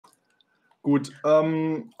Gut,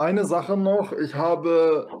 eine Sache noch. Ich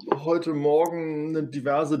habe heute Morgen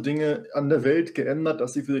diverse Dinge an der Welt geändert,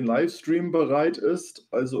 dass sie für den Livestream bereit ist.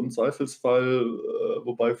 Also im Zweifelsfall,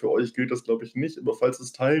 wobei für euch gilt das, glaube ich, nicht, aber falls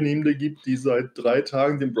es Teilnehmende gibt, die seit 3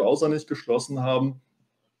 Tagen den Browser nicht geschlossen haben,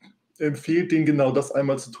 empfiehlt denen genau das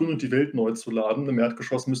einmal zu tun und die Welt neu zu laden. Im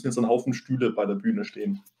Erdgeschoss müssen jetzt ein Haufen Stühle bei der Bühne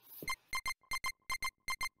stehen.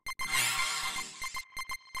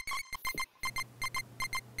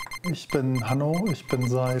 Ich bin Hanno, ich bin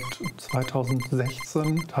seit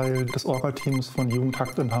 2016 Teil des Orga-Teams von Jugend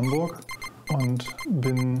hackt in Hamburg und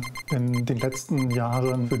bin in den letzten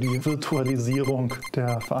Jahren für die Virtualisierung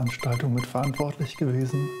der Veranstaltung mitverantwortlich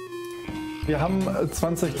gewesen. Wir haben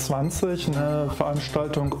 2020 eine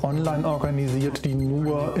Veranstaltung online organisiert, die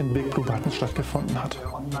nur in Big Blue Button stattgefunden hat.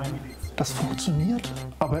 Das funktioniert,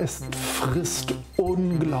 aber es frisst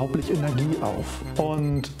unglaublich Energie auf.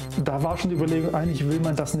 Und da war schon die Überlegung, eigentlich will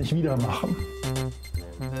man das nicht wieder machen.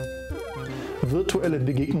 Virtuelle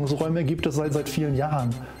Begegnungsräume gibt es seit vielen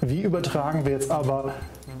Jahren. Wie übertragen wir jetzt aber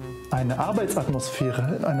eine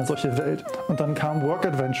Arbeitsatmosphäre in eine solche Welt? Und dann kam Work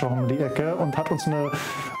Adventure um die Ecke und hat uns eine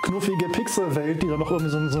knuffige Pixelwelt, die dann noch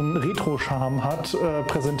irgendwie so einen Retro-Charme hat,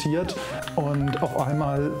 präsentiert. Und auf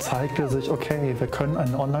einmal zeigte sich, okay, wir können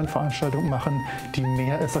eine Online-Veranstaltung machen, die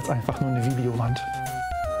mehr ist als einfach nur eine Videowand.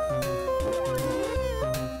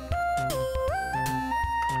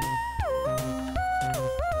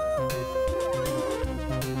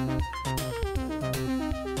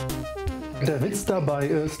 Der Witz dabei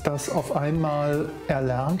ist, dass auf einmal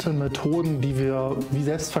erlernte Methoden, die wir wie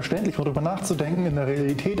selbstverständlich, darüber nachzudenken, in der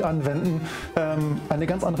Realität anwenden, eine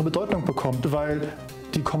ganz andere Bedeutung bekommt, weil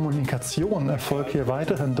die Kommunikation erfolgt hier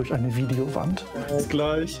weiterhin durch eine Videowand. Bis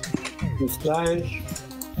gleich. Bis gleich.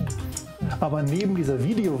 Aber neben dieser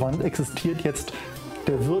Videowand existiert jetzt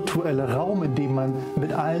der virtuelle Raum, in dem man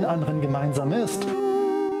mit allen anderen gemeinsam ist.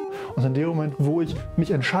 Und in dem Moment, wo ich mich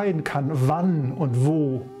entscheiden kann, wann und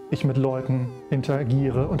wo ich mit Leuten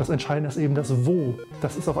interagiere, und das Entscheidende ist eben das Wo,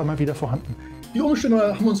 das ist auf einmal wieder vorhanden. Die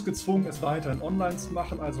Umstände haben uns gezwungen, es weiterhin online zu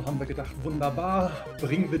machen, also haben wir gedacht, wunderbar,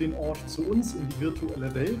 bringen wir den Ort zu uns in die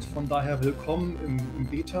virtuelle Welt. Von daher willkommen im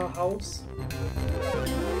Beta-Haus.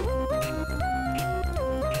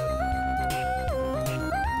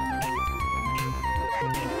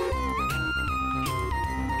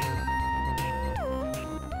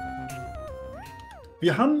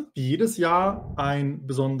 Wir haben wie jedes Jahr ein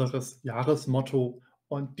besonderes Jahresmotto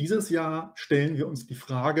und dieses Jahr stellen wir uns die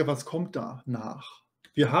Frage, was kommt da nach?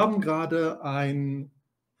 Wir haben gerade einen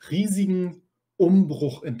riesigen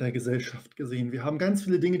Umbruch in der Gesellschaft gesehen. Wir haben ganz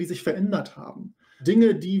viele Dinge, die sich verändert haben.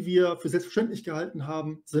 Dinge, die wir für selbstverständlich gehalten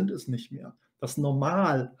haben, sind es nicht mehr. Das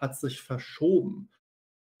Normal hat sich verschoben.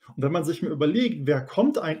 Und wenn man sich mal überlegt, wer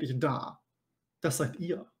kommt eigentlich da, das seid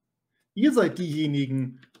ihr. Ihr seid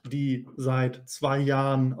diejenigen, die seit 2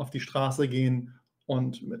 Jahren auf die Straße gehen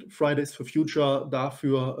und mit Fridays for Future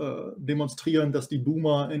dafür demonstrieren, dass die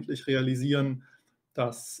Boomer endlich realisieren,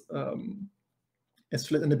 dass es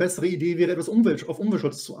vielleicht eine bessere Idee wäre, etwas auf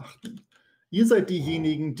Umweltschutz zu achten. Ihr seid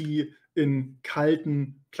diejenigen, die in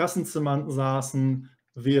kalten Klassenzimmern saßen,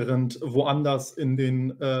 während woanders in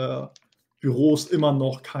den Büros immer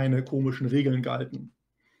noch keine komischen Regeln galten.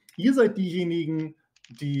 Ihr seid diejenigen,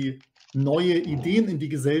 die neue Ideen in die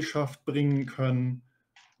Gesellschaft bringen können,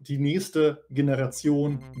 die nächste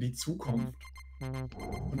Generation, die Zukunft.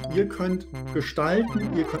 Und ihr könnt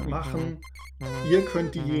gestalten, ihr könnt machen, ihr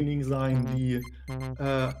könnt diejenigen sein, die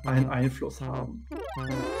einen Einfluss haben.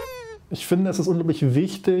 Ich finde, es ist unglaublich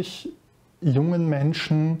wichtig, jungen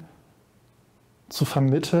Menschen zu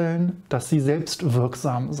vermitteln, dass sie selbst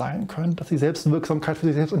wirksam sein können, dass sie Selbstwirksamkeit für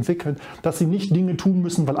sich selbst entwickeln, dass sie nicht Dinge tun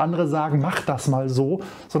müssen, weil andere sagen, mach das mal so,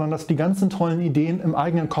 sondern dass die ganzen tollen Ideen im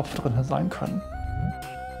eigenen Kopf drin sein können.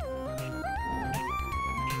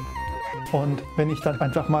 Und wenn ich dann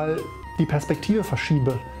einfach mal die Perspektive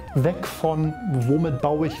verschiebe, weg von, womit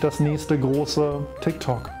baue ich das nächste große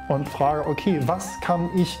TikTok und frage, okay, was kann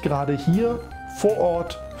ich gerade hier vor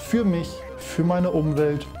Ort für mich, für meine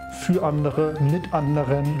Umwelt, für andere, mit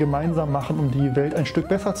anderen gemeinsam machen, um die Welt ein Stück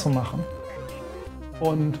besser zu machen.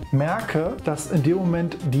 Und merke, dass in dem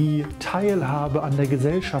Moment die Teilhabe an der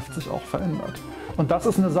Gesellschaft sich auch verändert. Und das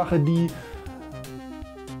ist eine Sache, die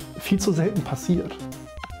viel zu selten passiert.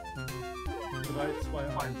 3, 2,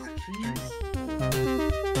 1, Cheese.